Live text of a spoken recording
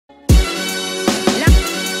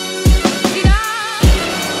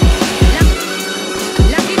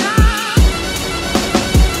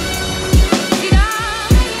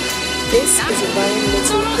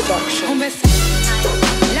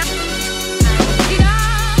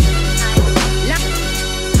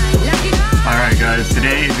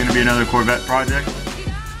Today is going to be another Corvette project.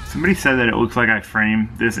 Somebody said that it looks like I framed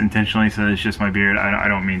this intentionally so it's just my beard. I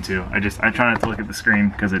don't mean to. I try not to look at the screen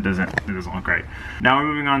because it doesn't look right. Now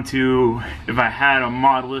we're moving on to, if I had a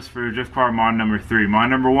mod list for drift car, mod number 3. Mod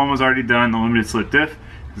number 1 was already done, the limited slip diff,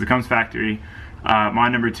 because it comes factory.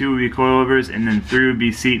 Mod number 2 would be coilovers, and then 3 would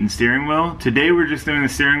be seat and steering wheel. Today we're just doing the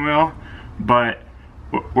steering wheel, but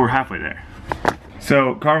we're halfway there.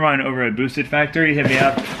 So Carmine over at Boosted Factory hit me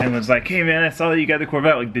up and was like, hey man, I saw that you got the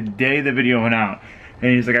Corvette like the day the video went out.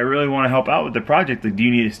 And he's like, I really want to help out with the project. Like, do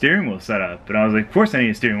you need a steering wheel set up? And I was like, of course I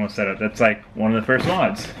need a steering wheel set up. That's like one of the first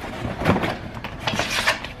mods.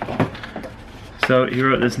 So he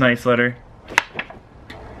wrote this nice letter.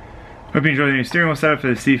 Hope you enjoyed the new steering wheel setup for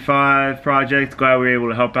the C5 project. Glad we were able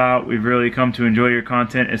to help out. We've really come to enjoy your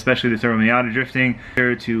content, especially the Turbo Miata drifting.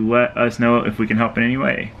 Here to let us know if we can help in any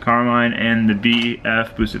way. Carmine and the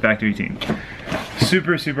BF Boosted Factory team.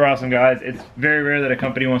 Super, super awesome guys. It's very rare that a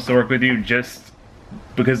company wants to work with you just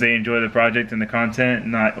because they enjoy the project and the content,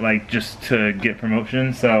 not like just to get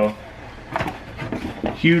promotion. So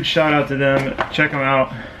huge shout out to them. Check them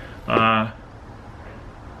out.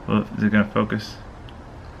 Well, is it gonna focus?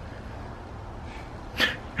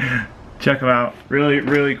 Check them out. Really,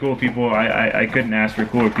 really cool people. I couldn't ask for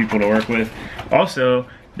cooler people to work with. Also,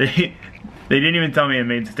 they didn't even tell me it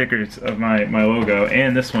made stickers of my logo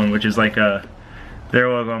and this one, which is like their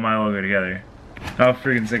logo and my logo together. How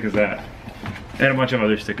freaking sick is that? And a bunch of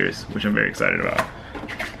other stickers, which I'm very excited about.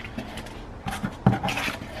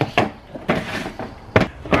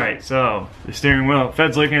 Alright, so the steering wheel.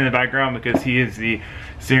 Fed's looking in the background because he is the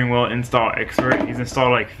steering wheel install expert. He's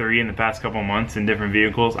installed like 3 in the past couple months in different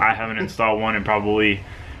vehicles. I haven't installed one in probably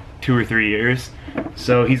 2 or 3 years.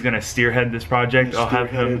 So he's gonna steerhead this project. I'll have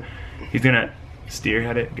him, he's gonna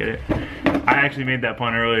steerhead it, get it? I actually made that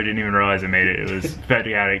pun earlier, didn't even realize I made it. It was Fed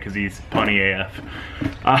got it because he's punny AF.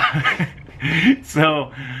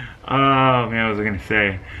 So, oh man, what was I gonna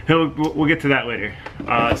say? We'll get to that later.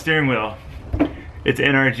 Steering wheel. It's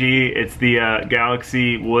NRG. It's the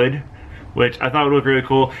Galaxy wood, which I thought would look really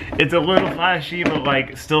cool. It's a little flashy, but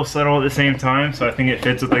like still subtle at the same time. So I think it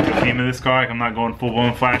fits with like the theme of this car. Like I'm not going full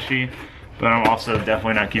blown flashy, but I'm also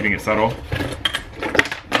definitely not keeping it subtle.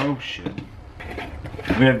 Oh shit.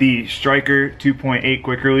 We have the Striker 2.8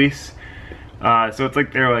 quick release. So it's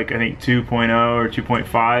like they're like I think 2.0 or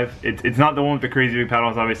 2.5. It's not the one with the crazy big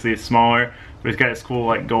paddles. Obviously it's smaller, but it's got this cool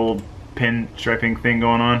like gold pin striping thing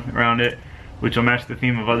going on around it, which will match the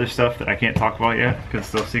theme of other stuff that I can't talk about yet because it's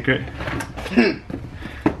still secret.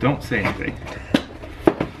 Don't say anything.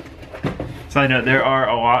 Side note, there are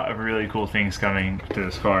a lot of really cool things coming to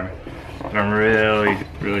this car that I'm really,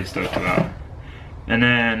 really stoked about. And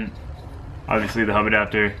then obviously the hub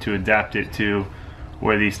adapter to adapt it to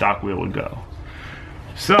where the stock wheel would go.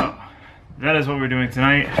 So that is what we're doing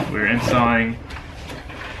tonight. We're installing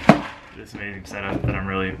this amazing setup that I'm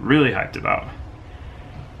really, really hyped about.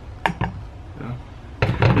 So,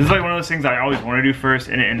 this is like one of those things I always want to do first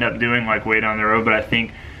and end up doing like way down the road, but I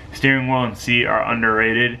think steering wheel and seat are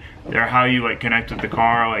underrated. They're how you like connect with the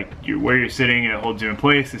car, like where you're sitting, it holds you in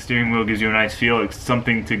place. The steering wheel gives you a nice feel. It's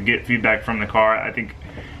something to get feedback from the car. I think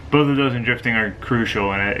both of those in drifting are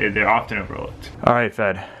crucial and they're often overlooked. All right,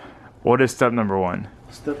 Fed, what is step number 1?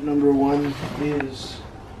 Step number 1 is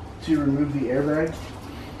to remove the airbag.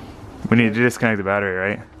 We need to disconnect the battery,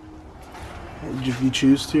 right? If you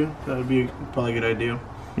choose to, that would be probably a good idea.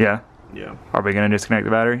 Yeah? Yeah. Are we gonna disconnect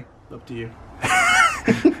the battery? Up to you.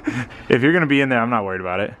 If you're gonna be in there, I'm not worried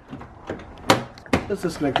about it. Let's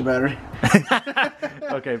disconnect the battery.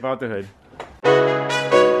 Okay, pop the hood.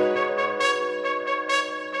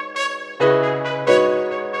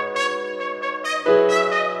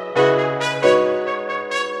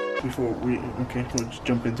 Okay, we'll just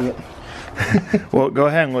jump into it. Well, go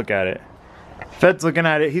ahead and look at it. Fed's looking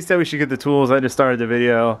at it. He said we should get the tools. I just started the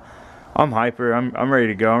video. I'm hyper. I'm ready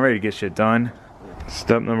to go. I'm ready to get shit done.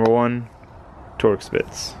 Step number 1, torque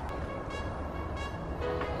spits.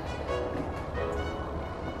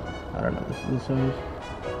 I don't know this is.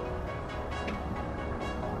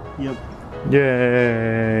 Yep.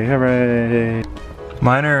 Yay! Hooray!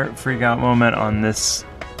 Minor freak out moment on this.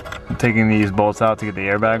 Taking these bolts out to get the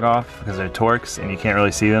airbag off because they're Torx and you can't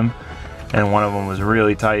really see them, and one of them was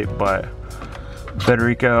really tight, but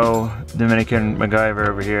Federico Dominican MacGyver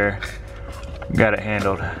over here got it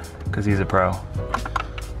handled because he's a pro.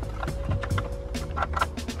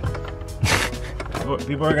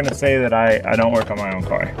 People are gonna say that I don't work on my own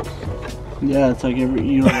car. Yeah, it's like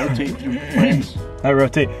you rotate your frames. I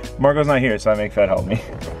rotate. Marco's not here, so I make Fed help me.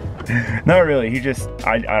 Not really, he just,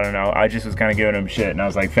 I don't know, I just was kind of giving him shit, and I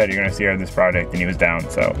was like, Fed, you're gonna see her in this project, and he was down,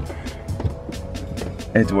 so.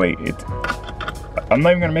 It's wait. I'm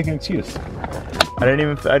not even gonna make an excuse. I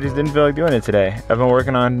just didn't feel like doing it today. I've been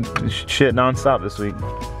working on shit nonstop this week.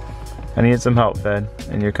 I need some help, Fed,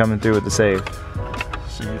 and you're coming through with the save.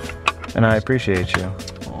 And I appreciate you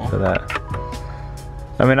for that.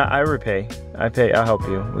 I mean, I repay. I'll help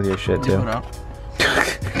you with your shit too.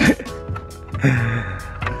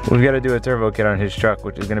 We've got to do a turbo kit on his truck,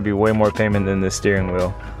 which is going to be way more payment than the steering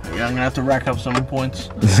wheel. Yeah, I'm gonna have to rack up some points.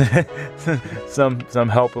 some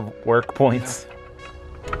help of work points.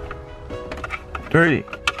 3,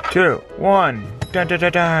 2, 1. Da, da, da,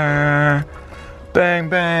 da. Bang,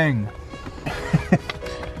 bang.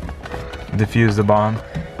 Defuse the bomb.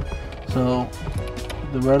 So,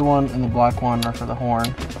 the red one and the black one are for the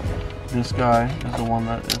horn. This guy is the one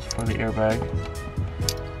that is for the airbag.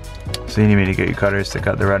 So you need me to get you cutters to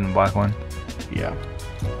cut the red and black one? Yeah.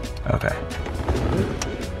 Okay.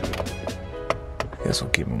 I guess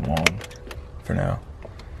we'll keep them long for now.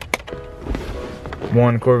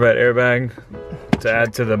 1 Corvette airbag to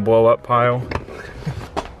add to the blow up pile.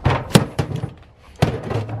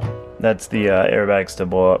 That's the airbags to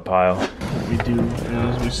blow up pile. What we do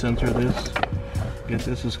is we center this, get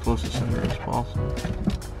this as close to center as possible.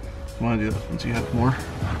 You want to do that once you have more.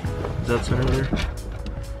 Is that center there?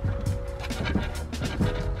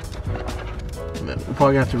 And then we're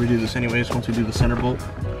probably gonna have to redo this anyways once we do the center bolt.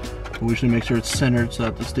 But we should make sure it's centered so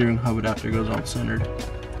that the steering hub adapter goes on centered.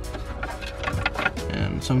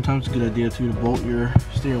 And sometimes it's a good idea too to bolt your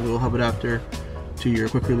steering wheel hub adapter to your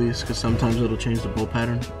quick release, because sometimes it'll change the bolt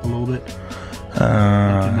pattern a little bit.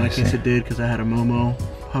 Like in my case it did, because I had a Momo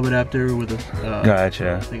hub adapter with a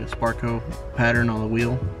gotcha. I think a Sparco pattern on the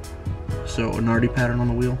wheel, so an RD pattern on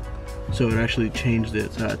the wheel, so it actually changed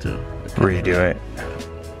it, so I had to redo it.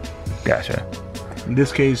 Gotcha. In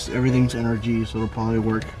this case everything's NRG, so it'll probably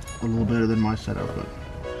work a little better than my setup, but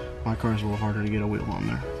my car's a little harder to get a wheel on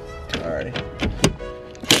there. Alrighty.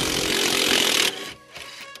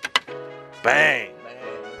 Bang!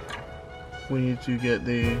 We need to get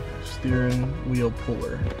the steering wheel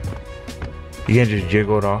puller. You can't just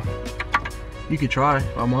jiggle it off? You could try.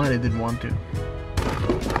 On mine, I didn't want to.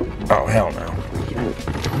 Oh, hell no.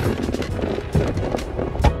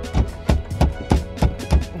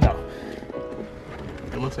 No.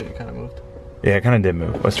 It looks like it kind of moved. Yeah, it kind of did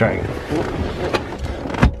move. Let's try again.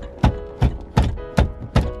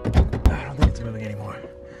 I don't think it's moving anymore.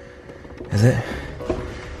 Is it?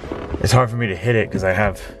 It's hard for me to hit it because I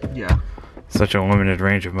have such a limited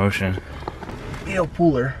range of motion. Wheel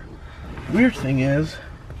puller. Weird thing is,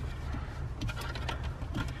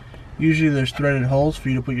 usually there's threaded holes for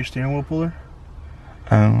you to put your steering wheel puller.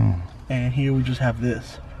 Oh. And here we just have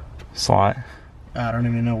this Slot. I don't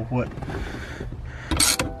even know what.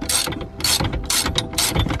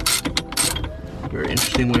 Very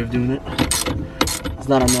interesting way of doing it. It's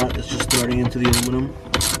not a nut, it's just threading into the aluminum.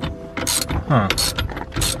 Huh.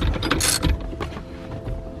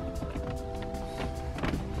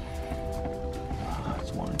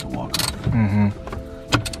 It's wanting to walk off. Mm-hmm.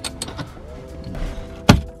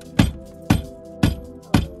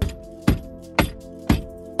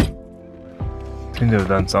 Seem to have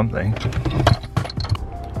done something.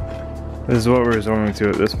 This is what we're resorting to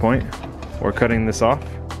at this point. We're cutting this off.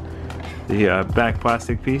 The back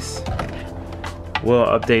plastic piece. We'll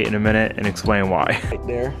update in a minute and explain why. Right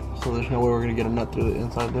there, so there's no way we're gonna get a nut through the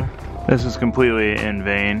inside there. This is completely in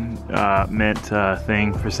vain. Mint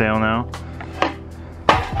thing for sale now.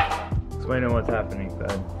 Explain what's happening,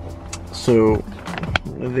 Fed. So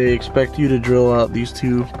they expect you to drill out these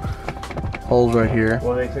two holes right here.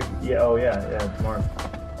 Well, they took, yeah, tomorrow.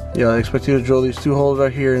 Yeah, they expect you to drill these two holes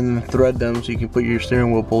right here and then thread them so you can put your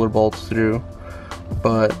steering wheel puller bolts through.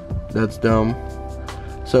 But that's dumb.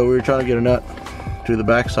 So we were trying to get a nut through the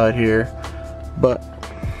back side here, but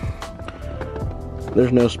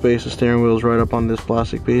there's no space. The steering wheel's right up on this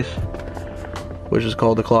plastic piece, which is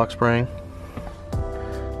called the clock spring.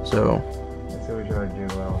 So let's see what we try to do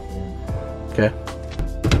well. okay.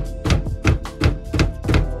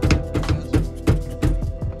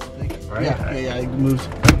 Right? Yeah, it moves.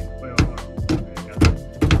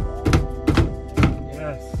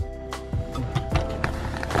 Yes.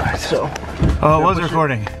 So. Oh, it was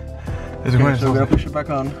recording. Okay, so we're gonna push it back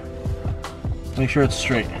on. Make sure it's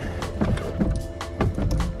straight.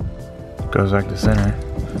 Goes back to center.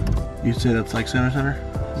 You say that's like center?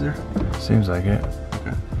 Is there? Seems like it.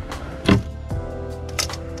 Okay.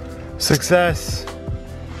 Success.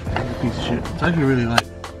 Piece of shit. It's actually really light.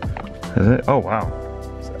 Is it? Oh wow.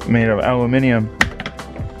 It's made of aluminium.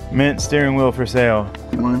 Mint steering wheel for sale.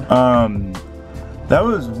 Mine? That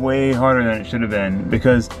was way harder than it should have been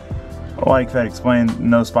because like Fed explained,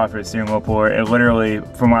 no spot for a steering wheel puller. It literally,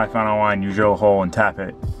 from what I found online, you drill a hole and tap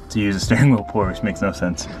it to use a steering wheel puller, which makes no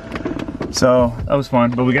sense. So that was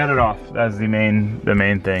fun, but we got it off. That's the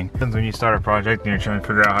main thing. When you start a project and you're trying to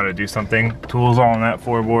figure out how to do something, tools all on that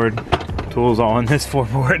floorboard, tools all on this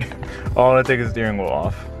floorboard. All I take is the steering wheel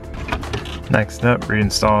off. Next up,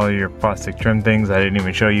 reinstall your plastic trim things. I didn't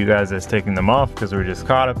even show you guys as taking them off because we were just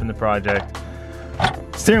caught up in the project.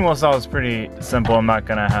 Steering wheel install is pretty simple. I'm not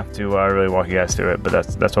gonna have to really walk you guys through it, but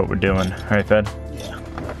that's what we're doing. All right, Fed?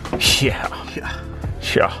 Yeah.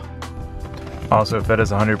 Also, Fed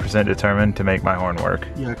is 100% determined to make my horn work.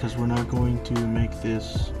 Yeah, because we're not going to make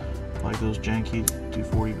this like those janky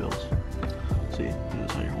 240 bills. See, this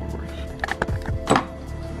is how your horn works.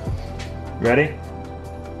 Ready?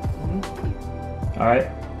 All right.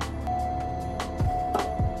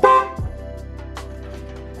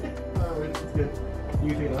 It's good. You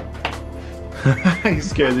take it up. You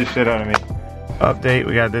scared the shit out of me. Update,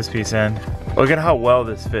 we got this piece in. Look at how well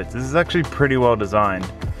this fits. This is actually pretty well designed.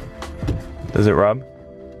 Does it rub?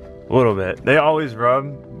 A little bit. They always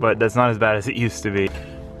rub, but that's not as bad as it used to be.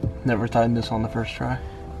 Never tightened this on the first try.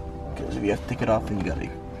 Because if you have to take it off, then you gotta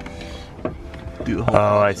do the whole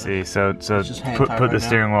process. I see. So put right the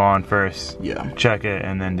steering wheel on first. Yeah. Check it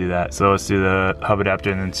and then do that. So let's do the hub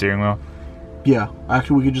adapter and then steering wheel. Yeah.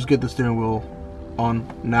 Actually, we could just get the steering wheel on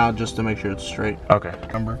now just to make sure it's straight. Okay.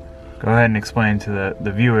 Remember? Go ahead and explain to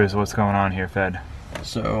the viewers what's going on here, Fed.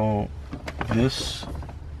 So this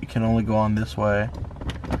can only go on this way.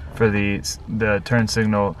 For the turn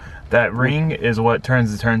signal, that ring is what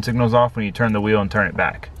turns the turn signals off when you turn the wheel and turn it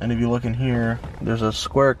back. And if you look in here, there's a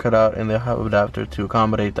square cut out in the hub adapter to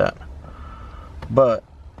accommodate that. But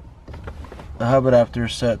the hub adapter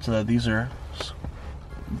is set so that these are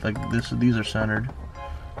like this. These are centered.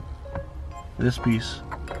 This piece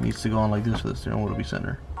needs to go on like this for the steering wheel to be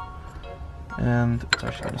centered. And it's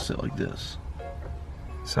actually gonna sit like this.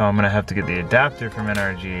 So I'm gonna have to get the adapter from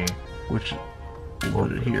NRG, Which we'll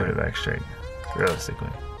put it here. Put it back straight, realistically.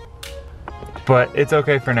 But it's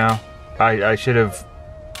okay for now. I should have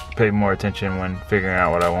paid more attention when figuring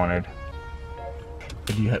out what I wanted.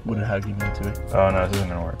 But would it have given it to me? Oh no, this isn't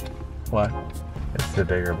gonna work. Why? It's the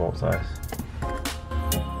bigger bolt size.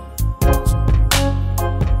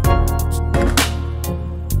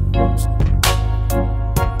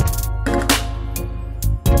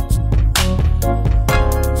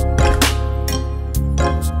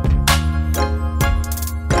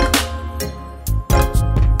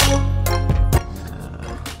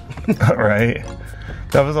 Right?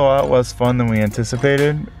 That was a lot less fun than we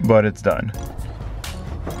anticipated, but it's done.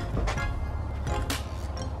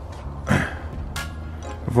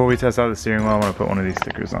 Before we test out the steering wheel, I'm gonna put one of these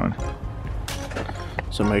stickers on.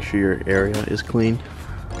 So make sure your area is clean.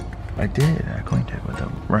 I did. I cleaned it with a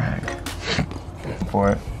rag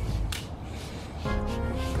for it.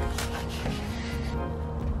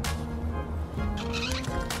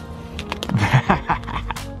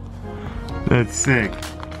 That's sick.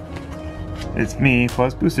 It's me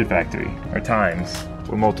plus Boosted Factory, or times.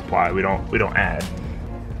 We multiply. We don't add.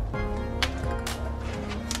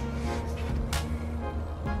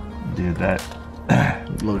 Dude, that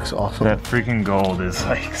Looks awesome. that freaking gold is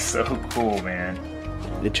like so cool, man.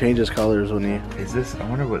 It changes colors when you. Is this? I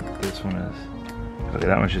wonder what this one is. Okay,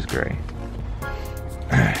 that one's just gray.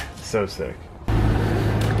 So sick.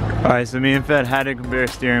 All right, so me and Fed had to compare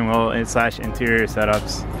steering wheel and / interior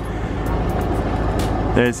setups.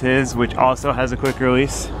 There's his, which also has a quick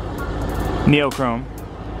release. Neochrome.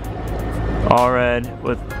 All red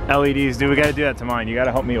with LEDs. Dude, we gotta do that to mine. You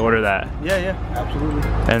gotta help me order that. Yeah, absolutely.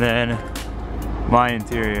 And then my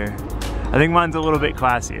interior. I think mine's a little bit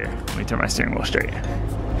classier. Let me turn my steering wheel straight.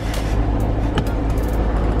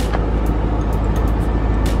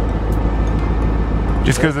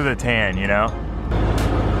 Just because of the tan, you know?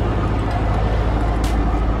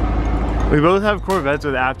 We both have Corvettes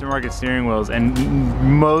with aftermarket steering wheels, and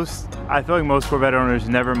I feel like most Corvette owners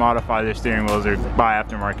never modify their steering wheels or buy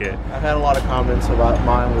aftermarket. I've had a lot of comments about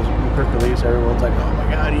mine was quick release. Everyone's like, oh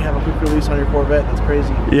my god, you have a quick release on your Corvette, that's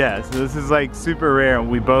crazy. Yeah, so this is like super rare.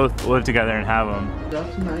 We both live together and have them.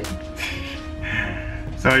 That's tonight.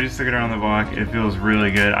 So I just took it around the block. It feels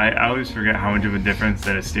really good. I always forget how much of a difference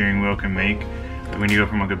that a steering wheel can make. When you go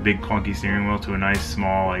from like a big clunky steering wheel to a nice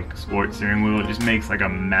small like sport steering wheel, it just makes like a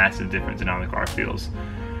massive difference in how the car feels,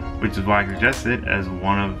 which is why I suggest it as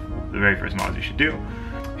one of the very first mods you should do.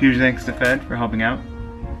 Huge thanks to Fed for helping out,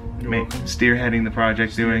 spearheading the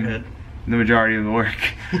project, doing the majority of the work.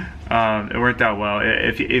 It worked out well.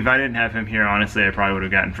 If I didn't have him here, honestly, I probably would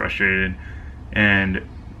have gotten frustrated, and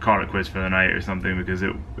called it quits for the night or something, because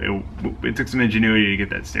it took some ingenuity to get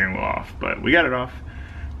that steering wheel off. But we got it off.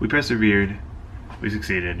 We persevered. We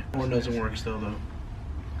succeeded. Horn doesn't work still though.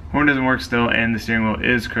 Horn doesn't work still, and the steering wheel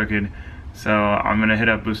is crooked. So I'm gonna hit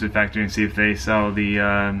up Boosted Factory and see if they sell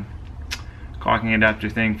the caulking adapter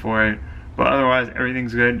thing for it. But otherwise,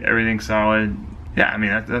 everything's good. Everything's solid. Yeah, I mean,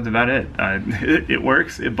 that's about it. It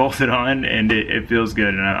works, it bolted on, and it feels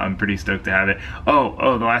good, and I'm pretty stoked to have it.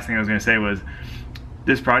 Oh, the last thing I was gonna say was,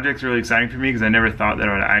 this project's really exciting for me because I never thought that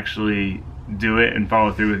I would actually do it and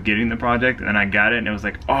follow through with getting the project, and then I got it, and it was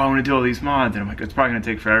like, oh, I wanna do all these mods, and I'm like, it's probably gonna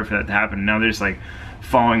take forever for that to happen, and now they're just like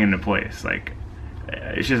falling into place. Like,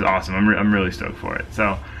 it's just awesome. I'm really stoked for it.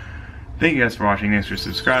 So, thank you guys for watching, thanks for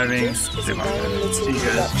subscribing. See you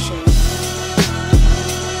guys.